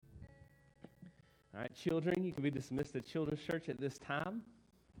All right, children, you can be dismissed to Children's Church at this time.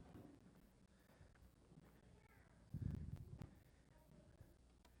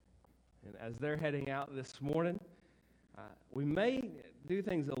 And as they're heading out this morning, we may do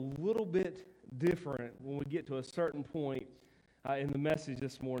things a little bit different when we get to a certain point in the message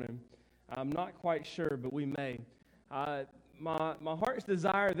this morning. I'm not quite sure, but we may. My heart's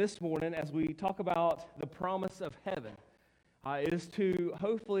desire this morning, as we talk about the promise of heaven, is to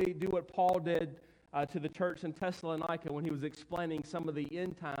hopefully do what Paul did to the church in Thessalonica when he was explaining some of the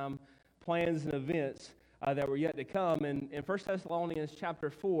end-time plans and events that were yet to come. And in 1 Thessalonians chapter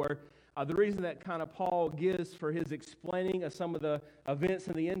 4, the reason that kind of Paul gives for his explaining of some of the events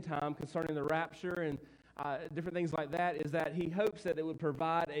in the end time concerning the rapture and different things like that is that he hopes that it would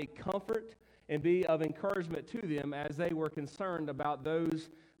provide a comfort and be of encouragement to them as they were concerned about those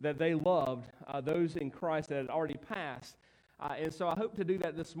that they loved, those in Christ that had already passed. And so I hope to do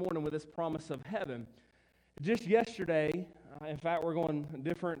that this morning with this promise of heaven. Just yesterday, in fact, we're going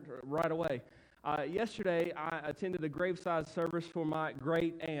different right away. Yesterday, I attended a graveside service for my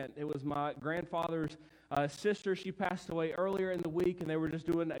great aunt. It was my grandfather's sister. She passed away earlier in the week, and they were just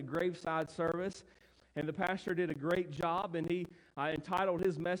doing a graveside service. And the pastor did a great job, and he entitled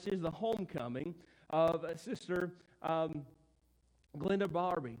his message, "The Homecoming of Sister Glenda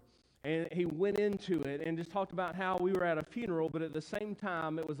Barbie." And he went into it and just talked about how we were at a funeral, but at the same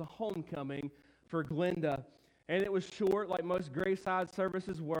time, it was a homecoming for Glenda. And it was short, like most graveside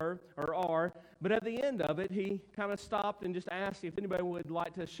services were or are. But at the end of it, he kind of stopped and just asked if anybody would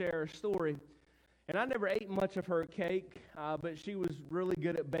like to share a story. And I never ate much of her cake, but she was really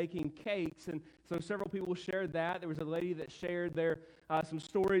good at baking cakes. And so several people shared that. There was a lady that shared some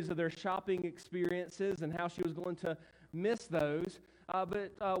stories of their shopping experiences and how she was going to miss those.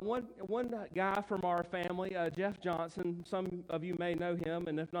 But one guy from our family, Jeff Johnson, some of you may know him,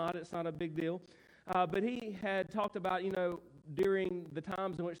 and if not, it's not a big deal. But he had talked about, during the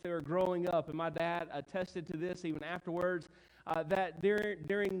times in which they were growing up, and my dad attested to this even afterwards, that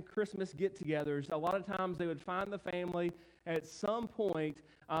during Christmas get-togethers, a lot of times they would find the family at some point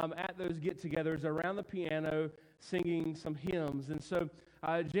at those get-togethers around the piano singing some hymns. And so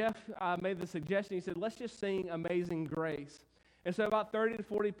Jeff made the suggestion. He said, let's just sing Amazing Grace. And so about 30 to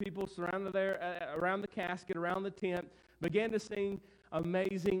 40 people surrounded there around the casket, around the tent, began to sing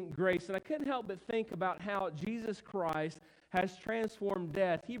Amazing Grace. And I couldn't help but think about how Jesus Christ has transformed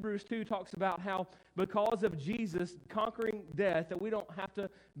death. Hebrews 2 talks about how because of Jesus conquering death, that we don't have to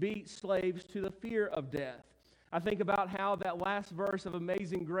be slaves to the fear of death. I think about how that last verse of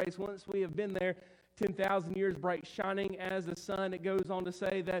Amazing Grace, once we have been there 10,000 years bright shining as the sun, it goes on to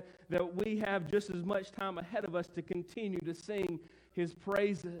say that we have just as much time ahead of us to continue to sing His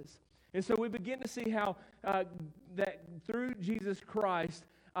praises. And so we begin to see how that through Jesus Christ,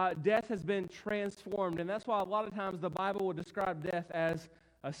 death has been transformed. And that's why a lot of times the Bible will describe death as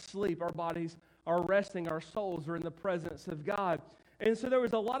asleep. Our bodies are resting. Our souls are in the presence of God. And so there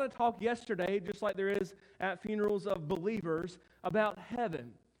was a lot of talk yesterday, just like there is at funerals of believers, about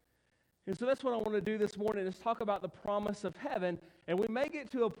heaven. And so that's what I want to do this morning, is talk about the promise of heaven. And we may get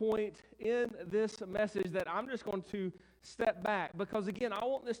to a point in this message that I'm just going to step back, because again, I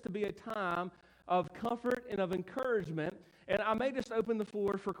want this to be a time of comfort and of encouragement, and I may just open the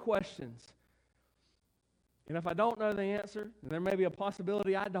floor for questions. And if I don't know the answer, and there may be a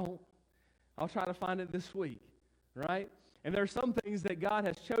possibility I don't, I'll try to find it this week, right? And there are some things that God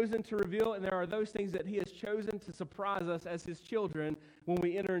has chosen to reveal, and there are those things that He has chosen to surprise us as His children when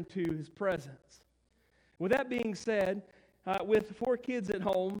we enter into His presence. With that being said, with 4 kids at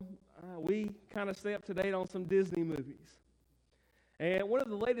home, we kind of stay up to date on some Disney movies. And one of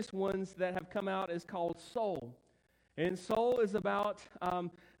the latest ones that have come out is called Soul. And Soul is about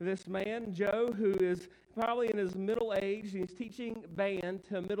this man, Joe, who is probably in his middle age. He's teaching band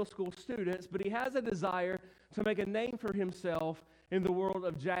to middle school students, but he has a desire to make a name for himself in the world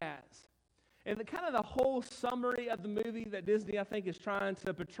of jazz. And the whole summary of the movie that Disney, I think, is trying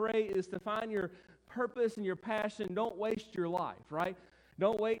to portray is to find your purpose and your passion. Don't waste your life, right?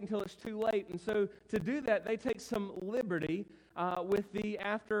 Don't wait until it's too late. And so to do that, they take some liberty with the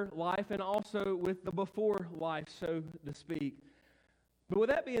afterlife and also with the before life, so to speak. But with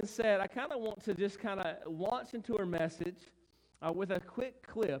that being said, I kind of want to just launch into our message with a quick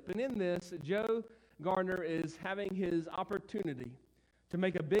clip. And in this, Joe Gardner is having his opportunity to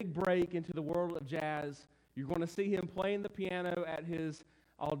make a big break into the world of jazz. You're going to see him playing the piano at his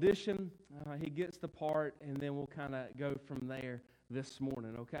audition. He gets the part, and then we'll kind of go from there this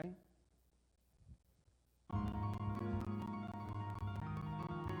morning, okay?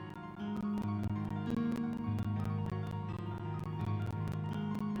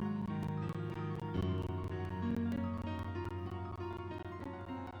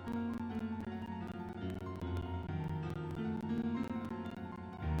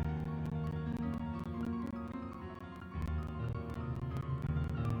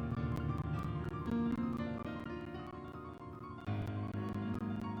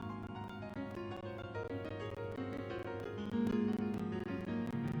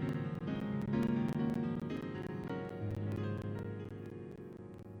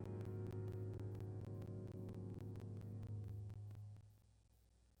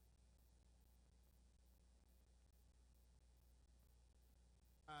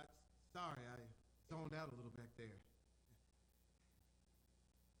 zoned out a little back there.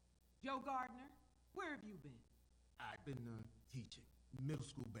 Joe Gardner, where have you been? I've been teaching middle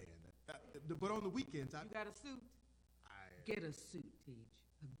school band. But on the weekends, You got a suit? Get a suit, Tej.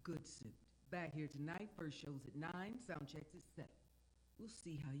 A good suit. Back here tonight, first show's at 9, sound checks at 7. We'll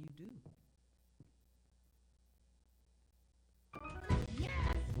see how you do. Yes!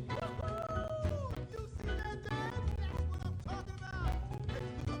 Woo-hoo! You see that, Dad? That's what I'm talking about. Hey,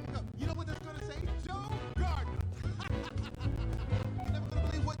 look, you know what that's going to say? Joe Gardner. You're never going to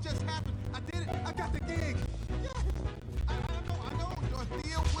believe what just happened. I did it. I got the gig. Yes! I know.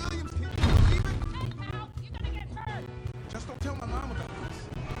 Dorothea Williams, can you believe it? Hey, Al, you're gonna get hurt. Just don't tell my mom about this,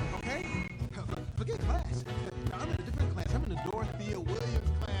 okay? Forget class. I'm in a different class. I'm in the Dorothea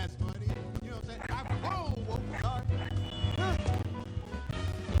Williams class, buddy. You know what I'm saying? I'm grown, woke God.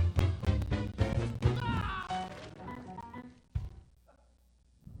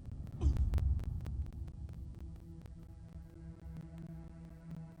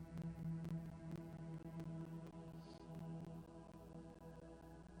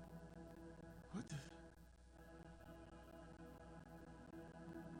 What the?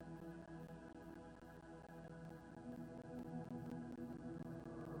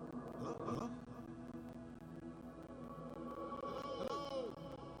 Hello? Hello? Hello?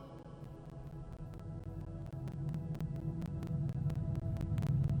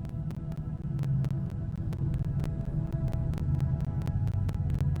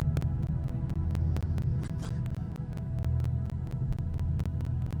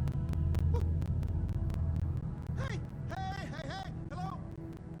 Hey! Hello?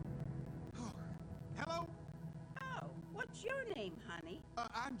 Oh, hello? Oh, what's your name, honey?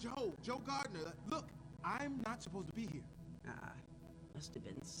 I'm Joe Gardner. Look, I'm not supposed to be here. Ah, must have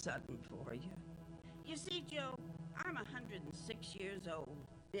been sudden for you. You see, Joe, I'm 106 years old.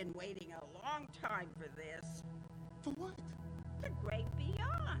 Been waiting a long time for this. For what? The great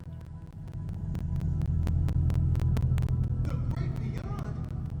beyond. The great beyond?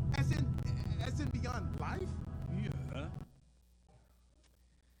 As in beyond life? Yeah.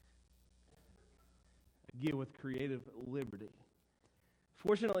 Get with creative liberty.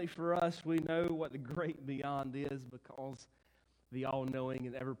 Fortunately for us, we know what the great beyond is because the all-knowing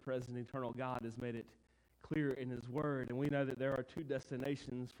and ever-present eternal God has made it clear in His Word. And we know that there are two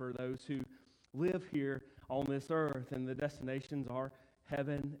destinations for those who live here on this earth, and the destinations are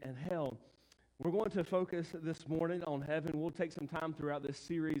heaven and hell. We're going to focus this morning on heaven. We'll take some time throughout this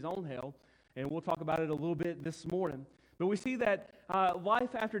series on hell, and we'll talk about it a little bit this morning. But we see that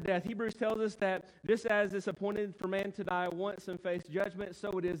life after death, Hebrews tells us that just as it's appointed for man to die once and face judgment, so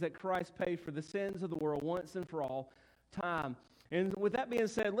it is that Christ paid for the sins of the world once and for all time. And with that being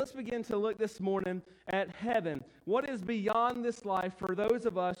said, let's begin to look this morning at heaven. What is beyond this life for those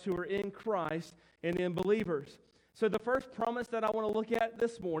of us who are in Christ and in believers? So the first promise that I want to look at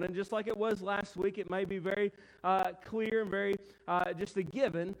this morning, just like it was last week, it may be very clear and very just a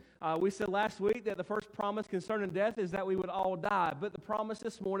given. We said last week that the first promise concerning death is that we would all die. But the promise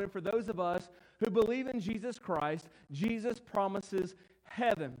this morning for those of us who believe in Jesus Christ, Jesus promises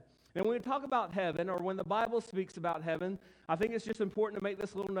heaven. And when we talk about heaven, or when the Bible speaks about heaven, I think it's just important to make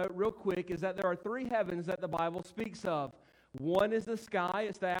this little note real quick, is that there are three heavens that the Bible speaks of. One is the sky.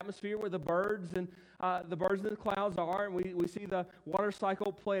 It's the atmosphere where the birds and the clouds are, and we see the water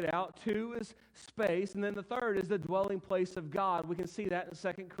cycle played out. Two is space, and then the third is the dwelling place of God. We can see that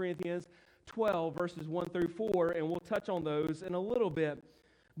in 2 Corinthians 12, verses 1 through 4, and we'll touch on those in a little bit.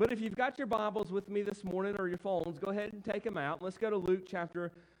 But if you've got your Bibles with me this morning, or your phones, go ahead and take them out. Let's go to Luke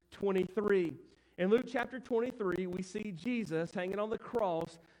chapter 23. In Luke chapter 23, we see Jesus hanging on the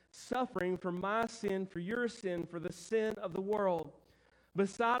cross, suffering for my sin, for your sin, for the sin of the world.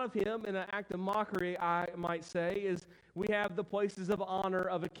 Beside of him, in an act of mockery, I might say, is we have the places of honor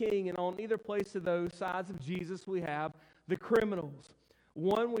of a king, and on either place of those sides of Jesus, we have the criminals.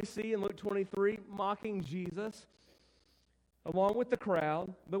 One we see in Luke 23 mocking Jesus along with the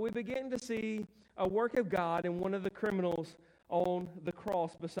crowd, but we begin to see a work of God in one of the criminals on the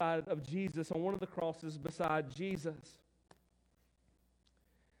cross beside of Jesus, on one of the crosses beside Jesus.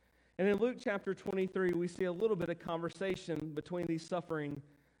 And in Luke chapter 23, we see a little bit of conversation between these suffering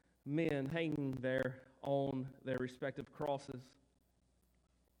men hanging there on their respective crosses.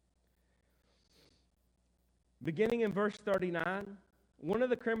 Beginning in verse 39, one of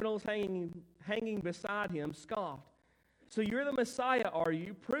the criminals hanging beside him scoffed. "So you're the Messiah, are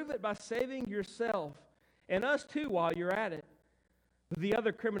you? Prove it by saving yourself and us too while you're at it." But the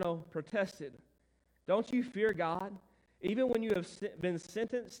other criminal protested, "Don't you fear God? Even when you have been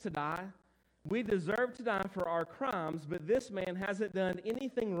sentenced to die, we deserve to die for our crimes, but this man hasn't done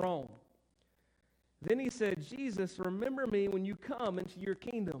anything wrong." Then he said, Jesus, remember me when you come into your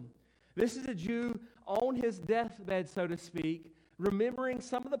kingdom. This is a Jew on his deathbed, so to speak, remembering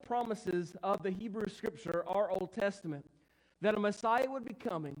some of the promises of the Hebrew Scripture, our Old Testament, that a Messiah would be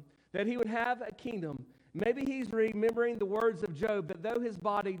coming, that he would have a kingdom. Maybe he's remembering the words of Job, that though his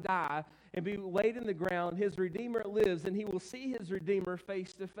body die and be laid in the ground, his Redeemer lives, and he will see his Redeemer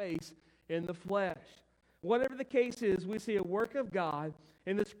face to face in the flesh. Whatever the case is, we see a work of God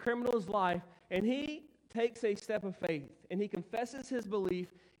in this criminal's life, and he takes a step of faith, and he confesses his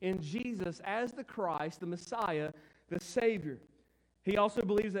belief in Jesus as the Christ, the Messiah, the Savior. He also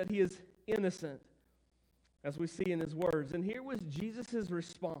believes that he is innocent, as we see in his words. And here was Jesus'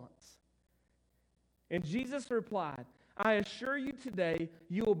 response. And Jesus replied, I assure you today,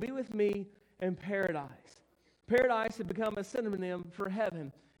 you will be with me in paradise. Paradise had become a synonym for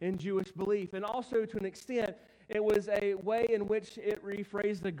heaven in Jewish belief. And also, to an extent, it was a way in which it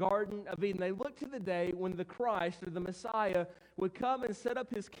rephrased the Garden of Eden. They looked to the day when the Christ, or the Messiah, would come and set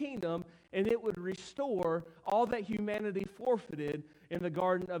up his kingdom, and it would restore all that humanity forfeited in the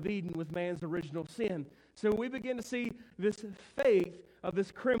Garden of Eden with man's original sin. So we begin to see this faith of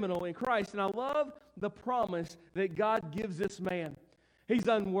this criminal in Christ. And I love the promise that God gives this man. He's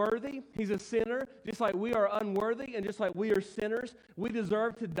unworthy. He's a sinner, just like we are unworthy, and just like we are sinners. We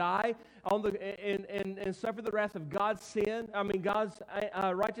deserve to die and suffer the wrath of God's sin. God's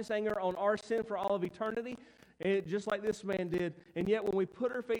righteous anger on our sin for all of eternity, just like this man did. And yet, when we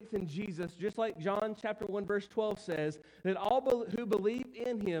put our faith in Jesus, just like John chapter 1, verse 12 says, that all who believe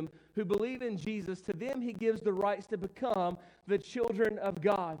in him, who believe in Jesus, to them he gives the rights to become the children of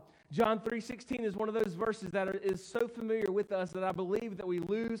God. John 3:16 is one of those verses that is so familiar with us that I believe that we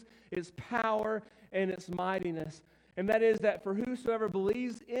lose its power and its mightiness. And that is that for whosoever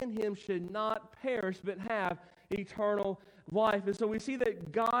believes in him should not perish but have eternal life. And so we see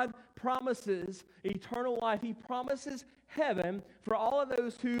that God promises eternal life. He promises heaven for all of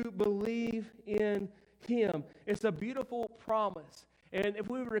those who believe in him. It's a beautiful promise. And if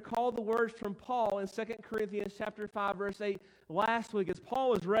we recall the words from Paul in 2 Corinthians chapter 5, verse 8 last week, as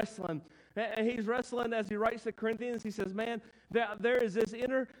Paul was wrestling, and he's wrestling as he writes to Corinthians, he says, man, there is this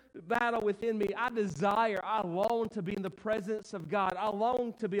inner battle within me. I long to be in the presence of God. I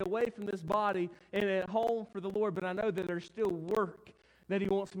long to be away from this body and at home for the Lord, but I know that there's still work that he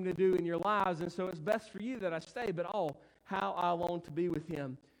wants me to do in your lives, and so it's best for you that I stay, but how I long to be with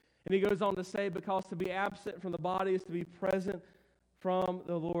him. And he goes on to say, because to be absent from the body is to be present from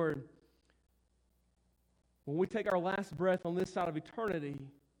the Lord. When we take our last breath on this side of eternity,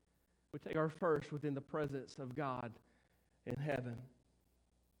 we take our first within the presence of God in heaven.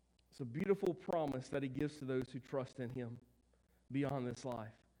 It's a beautiful promise that he gives to those who trust in him beyond this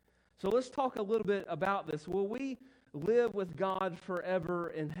life. So let's talk a little bit about this. Will we live with God forever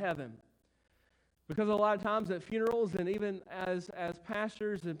in heaven? Because a lot of times at funerals, and even as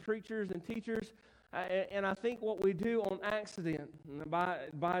pastors and preachers and teachers, and I think what we do on accident,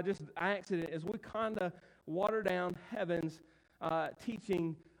 by just accident, is we kind of water down heaven's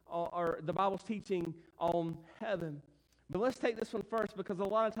teaching, or the Bible's teaching on heaven. But let's take this one first, because a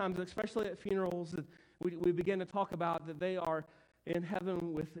lot of times, especially at funerals, we begin to talk about that they are in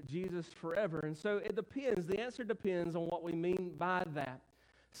heaven with Jesus forever. And so it depends. The answer depends on what we mean by that.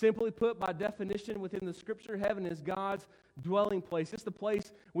 Simply put, by definition within the Scripture, heaven is God's dwelling place. It's the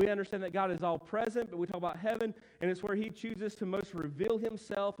place we understand that God is all present, but we talk about heaven, and it's where he chooses to most reveal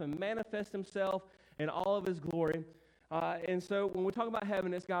himself and manifest himself in all of his glory. And so when we talk about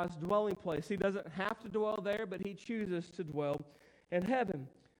heaven, it's God's dwelling place. He doesn't have to dwell there, but he chooses to dwell in heaven.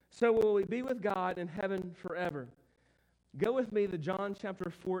 So will we be with God in heaven forever? Go with me to John chapter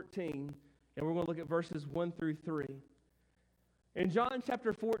 14, and we're going to look at verses 1 through 3. In John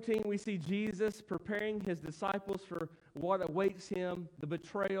chapter 14, we see Jesus preparing his disciples for what awaits him, the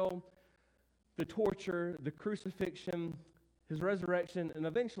betrayal, the torture, the crucifixion, his resurrection, and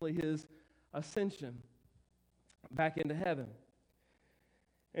eventually his ascension back into heaven.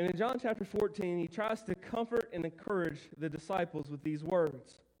 And in John chapter 14, he tries to comfort and encourage the disciples with these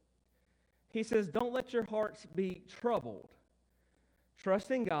words. He says, don't let your hearts be troubled. Trust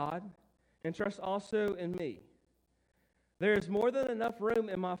in God and trust also in me. There is more than enough room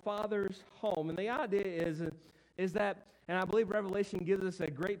in my Father's home. And the idea is that, and I believe Revelation gives us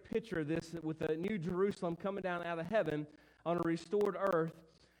a great picture of this with the new Jerusalem coming down out of heaven on a restored earth,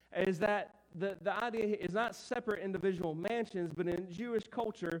 is that the idea is not separate individual mansions, but in Jewish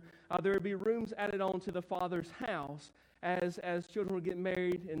culture, there would be rooms added on to the Father's house as children would get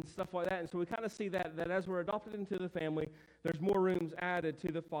married and stuff like that. And so we kind of see that as we're adopted into the family, there's more rooms added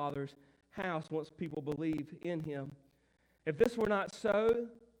to the Father's house once people believe in him. If this were not so,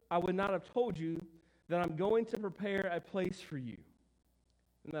 I would not have told you that I'm going to prepare a place for you.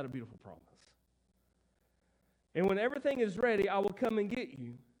 Isn't that a beautiful promise? And when everything is ready, I will come and get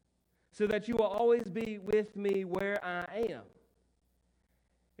you, so that you will always be with me where I am.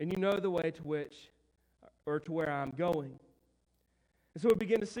 And you know the way to where I'm going. And so we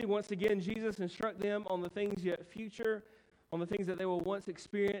begin to see once again Jesus instruct them on the things yet future, on the things that they will once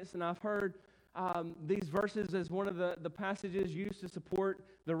experience. And I've heard these verses as one of the passages used to support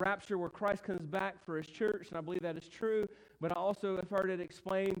the rapture where Christ comes back for his church, and I believe that is true. But I also have heard it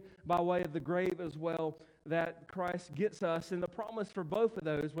explained by way of the grave as well, that Christ gets us. And the promise for both of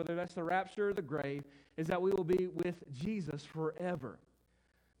those, whether that's the rapture or the grave, is that we will be with Jesus forever.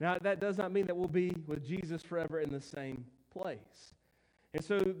 Now, that does not mean that we'll be with Jesus forever in the same place. And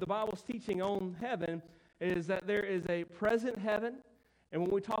so the Bible's teaching on heaven is that there is a present heaven. And when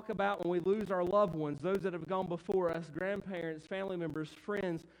we talk about when we lose our loved ones, those that have gone before us, grandparents, family members,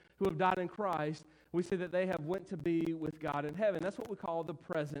 friends who have died in Christ, we say that they have went to be with God in heaven. That's what we call the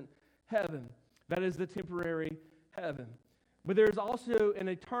present heaven. That is the temporary heaven. But there's also an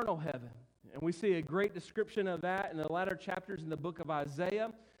eternal heaven. And we see a great description of that in the latter chapters in the book of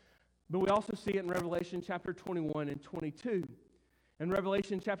Isaiah. But we also see it in Revelation chapter 21 and 22. In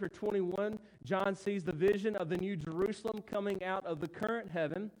Revelation chapter 21, John sees the vision of the new Jerusalem coming out of the current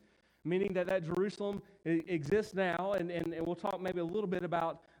heaven, meaning that Jerusalem exists now, and we'll talk maybe a little bit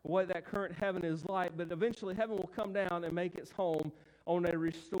about what that current heaven is like, but eventually heaven will come down and make its home on a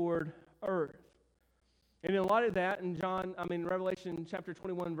restored earth. And in light of that, in Revelation chapter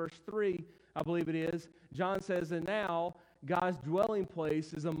 21, verse 3, I believe it is, John says that now God's dwelling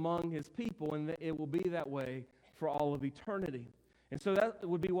place is among his people, and that it will be that way for all of eternity. And so that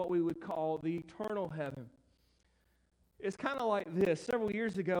would be what we would call the eternal heaven. It's kind of like this. Several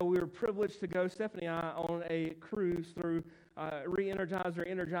years ago, we were privileged to go, Stephanie and I, on a cruise through Re-Energize or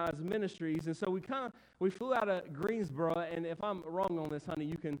Energize Ministries. And so we flew out of Greensboro, and if I'm wrong on this,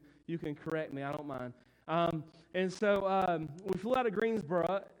 honey, you can correct me. I don't mind. And so we flew out of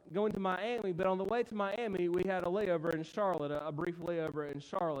Greensboro, going to Miami, but on the way to Miami, we had a layover in Charlotte, a brief layover in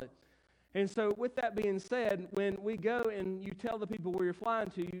Charlotte. And so with that being said, when we go and you tell the people where you're flying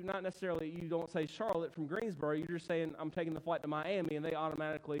to, you don't say Charlotte from Greensboro, you're just saying, I'm taking the flight to Miami, and they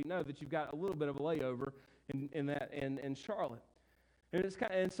automatically know that you've got a little bit of a layover in Charlotte.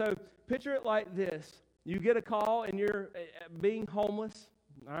 And so picture it like this. You get a call and you're being homeless,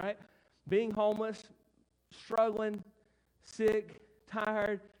 all right? Being homeless, struggling, sick,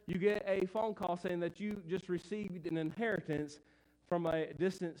 tired. You get a phone call saying that you just received an inheritance from a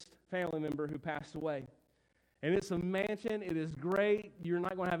distant family member who passed away. And it's a mansion. It is great. You're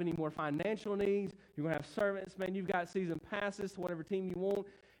not going to have any more financial needs. You're going to have servants. Man, you've got season passes to whatever team you want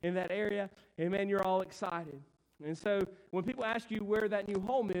in that area. And, man, you're all excited. And so when people ask you where that new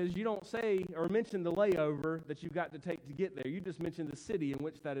home is, you don't say or mention the layover that you've got to take to get there. You just mention the city in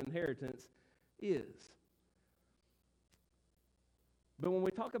which that inheritance is. But when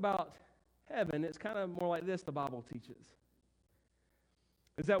we talk about heaven, it's kind of more like this, the Bible teaches.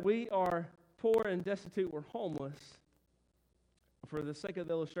 Is that we are poor and destitute, we're homeless. For the sake of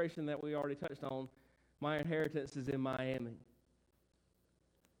the illustration that we already touched on, my inheritance is in Miami.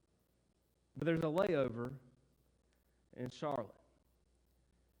 But there's a layover in Charlotte.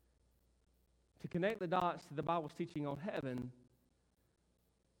 To connect the dots to the Bible's teaching on heaven,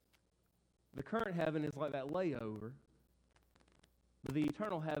 the current heaven is like that layover, but the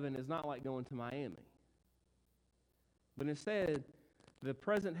eternal heaven is not like going to Miami. But instead, the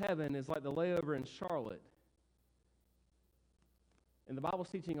present heaven is like the layover in Charlotte. And the Bible's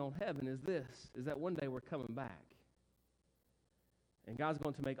teaching on heaven is this, is that one day we're coming back. And God's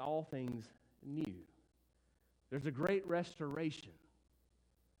going to make all things new. There's a great restoration.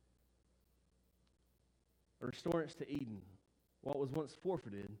 A restorance to Eden. What was once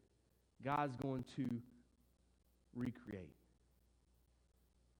forfeited, God's going to recreate.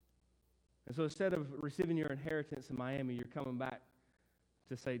 And so instead of receiving your inheritance in Miami, you're coming back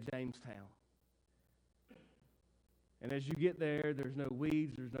to, say, Jamestown. And as you get there, there's no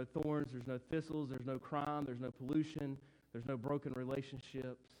weeds, there's no thorns, there's no thistles, there's no crime, there's no pollution, there's no broken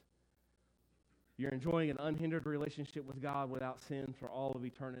relationships. You're enjoying an unhindered relationship with God without sin for all of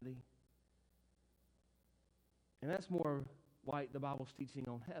eternity. And that's more like the Bible's teaching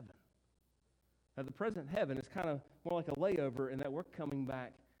on heaven. Now, the present heaven is kind of more like a layover in that we're coming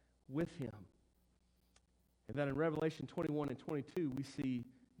back with him. And that in Revelation 21 and 22, we see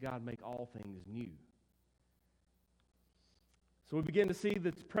God make all things new. So we begin to see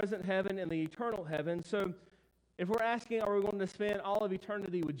the present heaven and the eternal heaven. So if we're asking, are we going to spend all of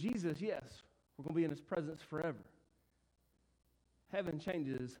eternity with Jesus? Yes, we're going to be in his presence forever. Heaven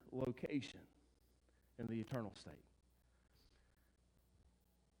changes location. in the eternal state.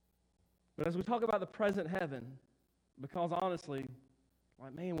 But as we talk about the present heaven, because honestly,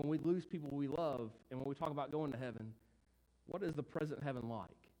 like, man, when we lose people we love, and when we talk about going to heaven, what is the present heaven like?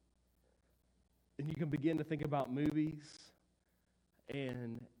 And you can begin to think about movies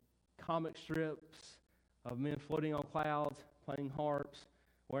and comic strips of men floating on clouds, playing harps,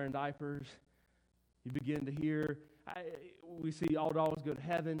 wearing diapers. You begin to hear, we see All Dogs Go to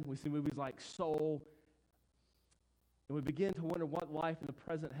Heaven. We see movies like Soul. And we begin to wonder what life in the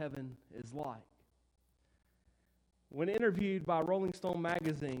present heaven is like. When interviewed by Rolling Stone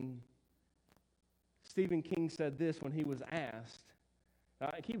magazine, Stephen King said this when he was asked.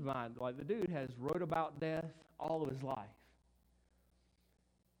 Keep in mind, like, the dude has wrote about death all of his life.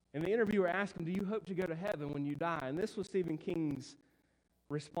 And the interviewer asked him, do you hope to go to heaven when you die? And this was Stephen King's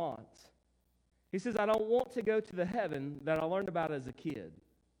response. He says, I don't want to go to the heaven that I learned about as a kid.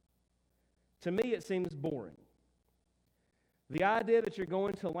 To me, it seems boring. The idea that you're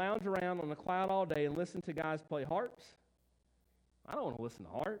going to lounge around on a cloud all day and listen to guys play harps, I don't want to listen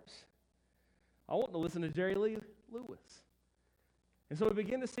to harps. I want to listen to Jerry Lee Lewis. And so we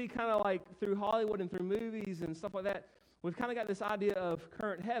begin to see, kind of like through Hollywood and through movies and stuff like that, we've kind of got this idea of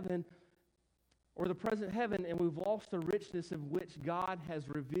current heaven or the present heaven, and we've lost the richness of which God has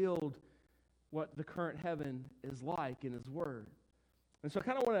revealed what the current heaven is like in His Word. And so I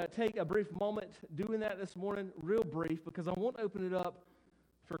kind of want to take a brief moment doing that this morning, real brief, because I want to open it up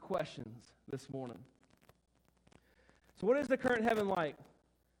for questions this morning. So what is the current heaven like?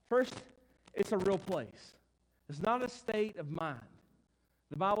 First, it's a real place. It's not a state of mind.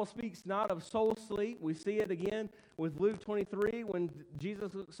 The Bible speaks not of soul sleep. We see it again with Luke 23 when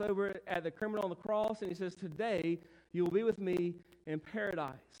Jesus looks over at the criminal on the cross and He says, today you will be with me in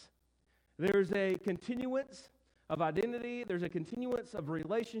paradise. There's a continuance of identity, there's a continuance of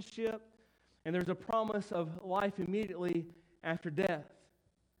relationship, and there's a promise of life immediately after death.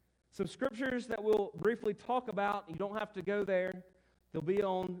 Some scriptures that we'll briefly talk about, you don't have to go there, they'll be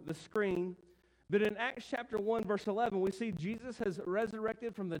on the screen. But in Acts chapter 1, verse 11, we see Jesus has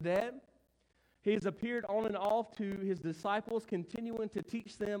resurrected from the dead. He has appeared on and off to His disciples, continuing to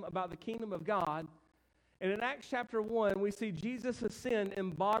teach them about the kingdom of God. And in Acts chapter 1, we see Jesus ascend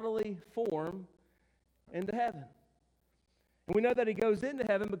in bodily form into heaven. And we know that He goes into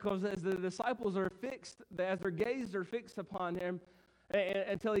heaven because as the disciples are fixed, as their gaze are fixed upon Him,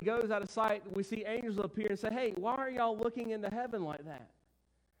 until He goes out of sight, we see angels appear and say, hey, why are y'all looking into heaven like that?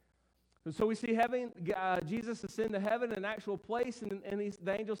 And so we see heaven, Jesus ascend to heaven, an actual place, and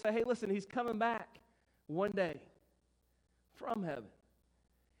the angels say, hey, listen, He's coming back one day from heaven.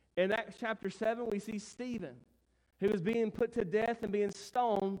 In Acts chapter 7, we see Stephen, who is being put to death and being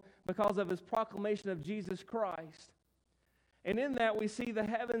stoned because of his proclamation of Jesus Christ. And in that, we see the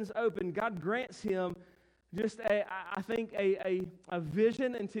heavens open. God grants him just, I think, a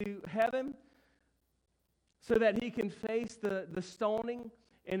vision into heaven so that he can face the stoning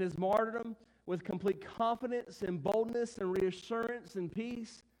and his martyrdom with complete confidence and boldness and reassurance and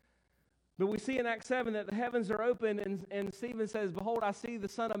peace. But we see in Acts 7 that the heavens are open, and Stephen says, behold, I see the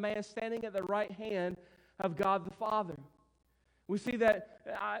Son of Man standing at the right hand of God the Father. We see that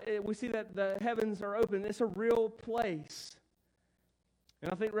the heavens are open. It's a real place.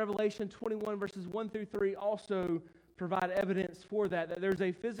 And I think Revelation 21 verses 1 through 3 also provide evidence for that there's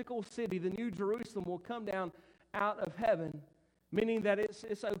a physical city, the New Jerusalem, will come down out of heaven, meaning that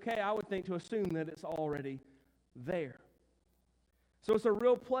it's okay, I would think, to assume that it's already there. So it's a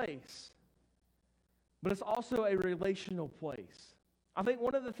real place, but it's also a relational place. I think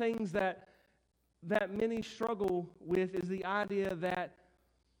one of the things that many struggle with is the idea that,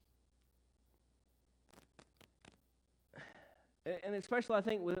 and especially I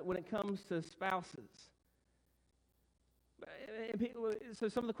think when it comes to spouses. So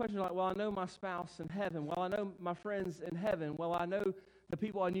some of the questions are like, well, I know my spouse in heaven. Well, I know my friends in heaven. Well, I know the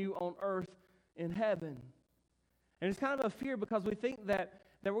people I knew on earth in heaven. And it's kind of a fear because we think that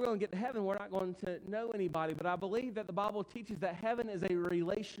we're going to get to heaven, we're not going to know anybody. But I believe that the Bible teaches that heaven is a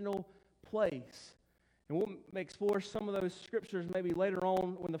relational place. And we'll explore some of those scriptures maybe later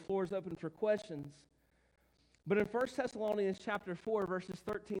on when the floor is open for questions. But in 1 Thessalonians chapter 4, verses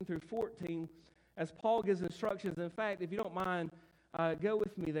 13 through 14, as Paul gives instructions, in fact, if you don't mind, go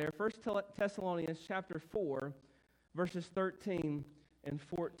with me there. 1 Thessalonians chapter 4, verses 13 and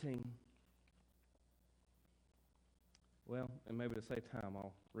 14. Well, and maybe to save time,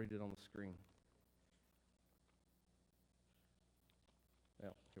 I'll read it on the screen.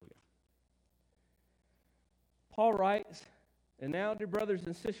 Well, here we go. Paul writes, and now, dear brothers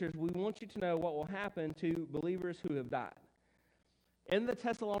and sisters, we want you to know what will happen to believers who have died. in the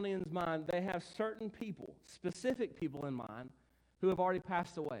Thessalonians' mind, they have certain people, specific people in mind, who have already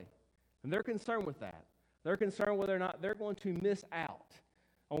passed away. And they're concerned with that. They're concerned whether or not they're going to miss out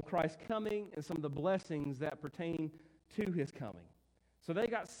on Christ's coming and some of the blessings that pertain to his coming. So they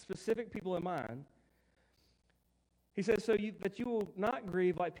got specific people in mind. He says, that you will not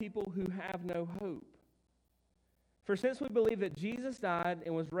grieve like people who have no hope. For since we believe that Jesus died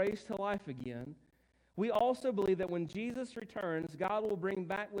and was raised to life again, we also believe that when Jesus returns, God will bring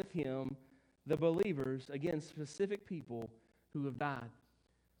back with him the believers, again, specific people who have died.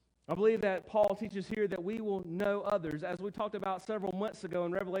 I believe that Paul teaches here that we will know others. As we talked about several months ago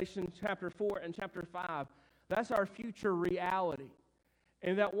in Revelation chapter 4 and chapter 5, that's our future reality.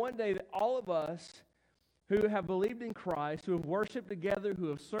 And that one day that all of us who have believed in Christ, who have worshiped together, who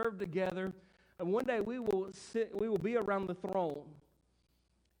have served together, and one day we will be around the throne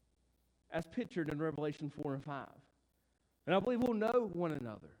as pictured in Revelation 4 and 5. And I believe we'll know one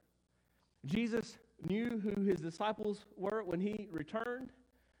another. Jesus knew who his disciples were when he returned.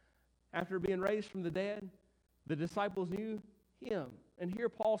 After being raised from the dead, the disciples knew him. And here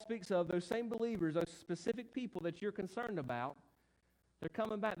Paul speaks of those same believers, those specific people that you're concerned about. They're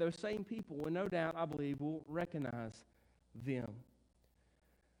coming back, those same people, and no doubt, I believe, will recognize them.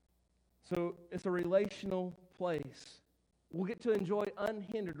 So it's a relational place. We'll get to enjoy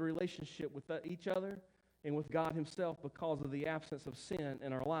unhindered relationship with each other and with God himself because of the absence of sin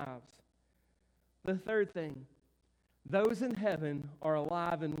in our lives. The third thing, those in heaven are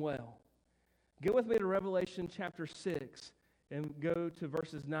alive and well. Go with me to Revelation chapter 6 and go to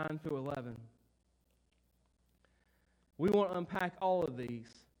verses 9 through 11. We won't unpack all of these,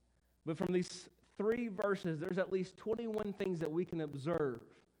 but from these 3 verses, there's at least 21 things that we can observe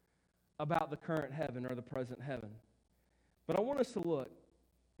about the current heaven or the present heaven. But I want us to look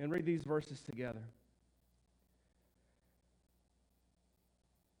and read these verses together.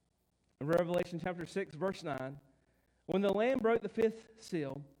 In Revelation chapter 6, verse 9, when the Lamb broke the 5th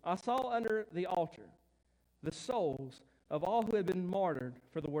seal, I saw under the altar the souls of all who had been martyred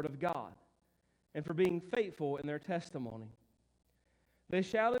for the word of God and for being faithful in their testimony. They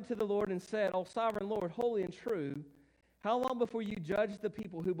shouted to the Lord and said, O sovereign Lord, holy and true, how long before you judge the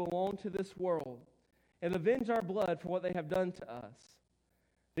people who belong to this world and avenge our blood for what they have done to us?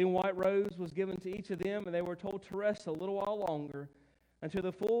 Then white robes was given to each of them, and they were told to rest a little while longer until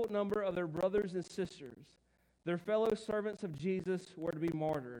the full number of their brothers and sisters, their fellow servants of Jesus, were to be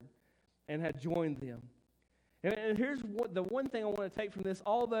martyred and had joined them. And here's the one thing I want to take from this.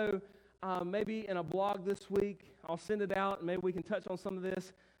 Although maybe in a blog this week, I'll send it out, and maybe we can touch on some of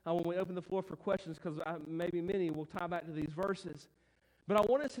this when we open the floor for questions, because maybe many will tie back to these verses. But I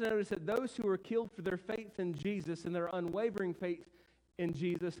want us to notice that those who were killed for their faith in Jesus and their unwavering faith in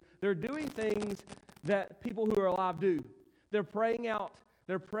Jesus, they're doing things that people who are alive do. They're praying out,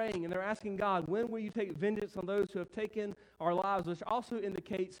 they're praying, and they're asking God, when will you take vengeance on those who have taken our lives, which also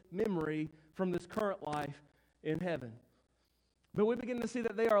indicates memory from this current life in heaven. But we begin to see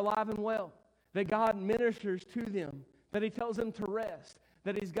that they are alive and well, that God ministers to them, that he tells them to rest,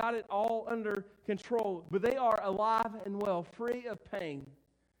 that he's got it all under control. But they are alive and well, free of pain,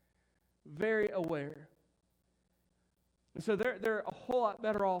 very aware. And so they're a whole lot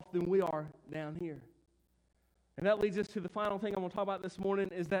better off than we are down here. And that leads us to the final thing I'm going to talk about this morning,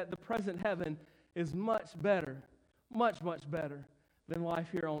 is that the present heaven is much better, much, much better than life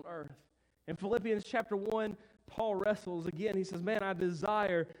here on earth. In Philippians chapter 1, Paul wrestles again. He says, man, I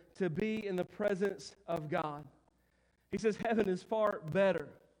desire to be in the presence of God. He says heaven is far better.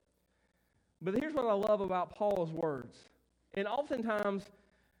 But here's what I love about Paul's words. And oftentimes,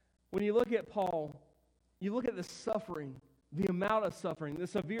 when you look at Paul, you look at the suffering, the amount of suffering, the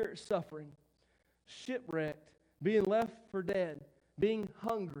severe suffering, shipwrecked, being left for dead, being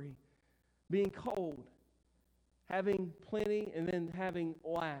hungry, being cold, having plenty, and then having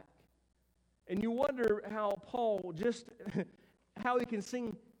lack. And you wonder how Paul how he can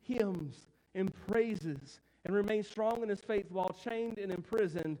sing hymns and praises and remain strong in his faith while chained and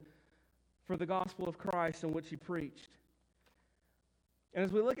imprisoned for the gospel of Christ in which he preached. And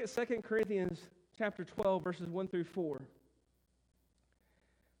as we look at 2 Corinthians chapter 12, verses 1 through 4,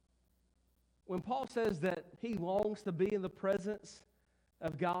 when Paul says that he longs to be in the presence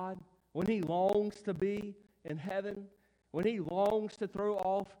of God, when he longs to be in heaven, when he longs to throw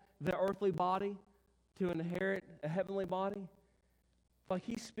off the earthly body to inherit a heavenly body, like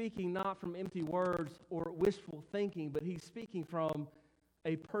he's speaking not from empty words or wishful thinking, but he's speaking from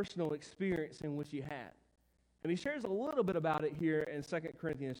a personal experience in which he had. And he shares a little bit about it here in 2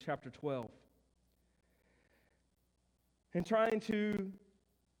 Corinthians chapter 12. And trying to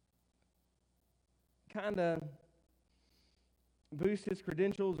kind of boost his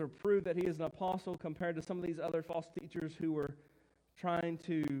credentials or prove that he is an apostle compared to some of these other false teachers who were trying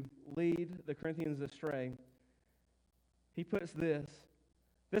to lead the Corinthians astray, he puts this: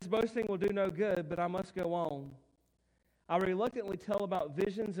 "This boasting will do no good, but I must go on. I reluctantly tell about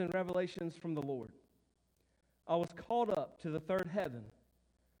visions and revelations from the Lord. I was called up to the third heaven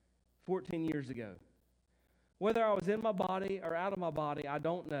 14 years ago. Whether I was in my body or out of my body, I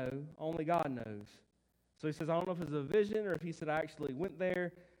don't know. Only God knows." So he says, I don't know if it's a vision or if he said I actually went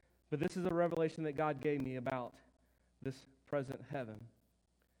there, but this is a revelation that God gave me about this present heaven.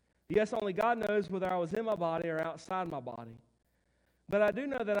 Yes, only God knows whether I was in my body or outside my body. But I do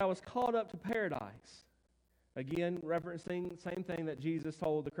know that I was called up to paradise. Again, referencing the same thing that Jesus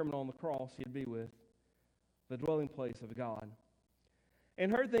told the criminal on the cross he'd be with, the dwelling place of God.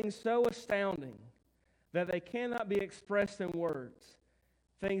 And heard things so astounding that they cannot be expressed in words,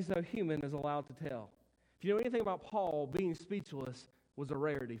 things no human is allowed to tell. If you know anything about Paul, being speechless was a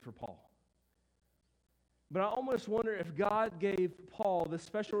rarity for Paul. But I almost wonder if God gave Paul this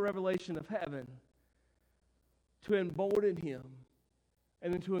special revelation of heaven to embolden him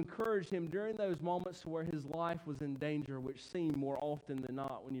and then to encourage him during those moments where his life was in danger, which seem more often than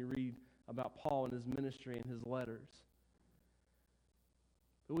not when you read about Paul and his ministry and his letters.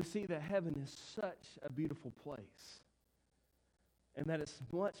 But we see that heaven is such a beautiful place and that it's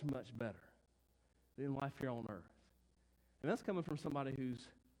much, much better than life here on earth. And that's coming from somebody who's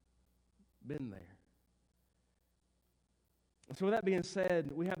been there. And so with that being said,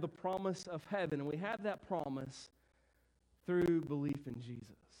 we have the promise of heaven, and we have that promise through belief in Jesus.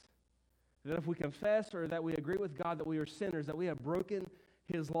 That if we confess or that we agree with God that we are sinners, that we have broken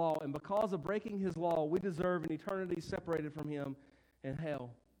his law, and because of breaking his law, we deserve an eternity separated from him in hell.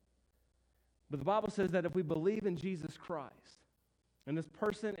 But the Bible says that if we believe in Jesus Christ, in his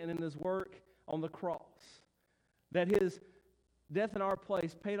person and in his work on the cross, that his death in our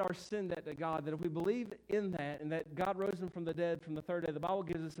place paid our sin debt to God, that if we believe in that and that God rose him from the dead from the third day, the Bible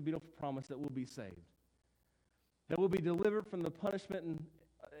gives us a beautiful promise that we'll be saved. That we'll be delivered from the punishment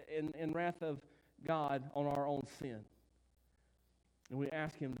and wrath of God on our own sin. And we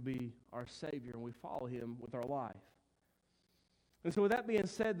ask him to be our Savior, and we follow him with our life. And so with that being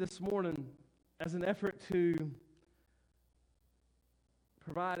said this morning, as an effort to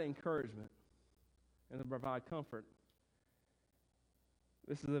provide encouragement and to provide comfort,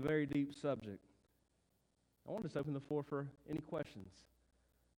 this is a very deep subject. I want to just open the floor for any questions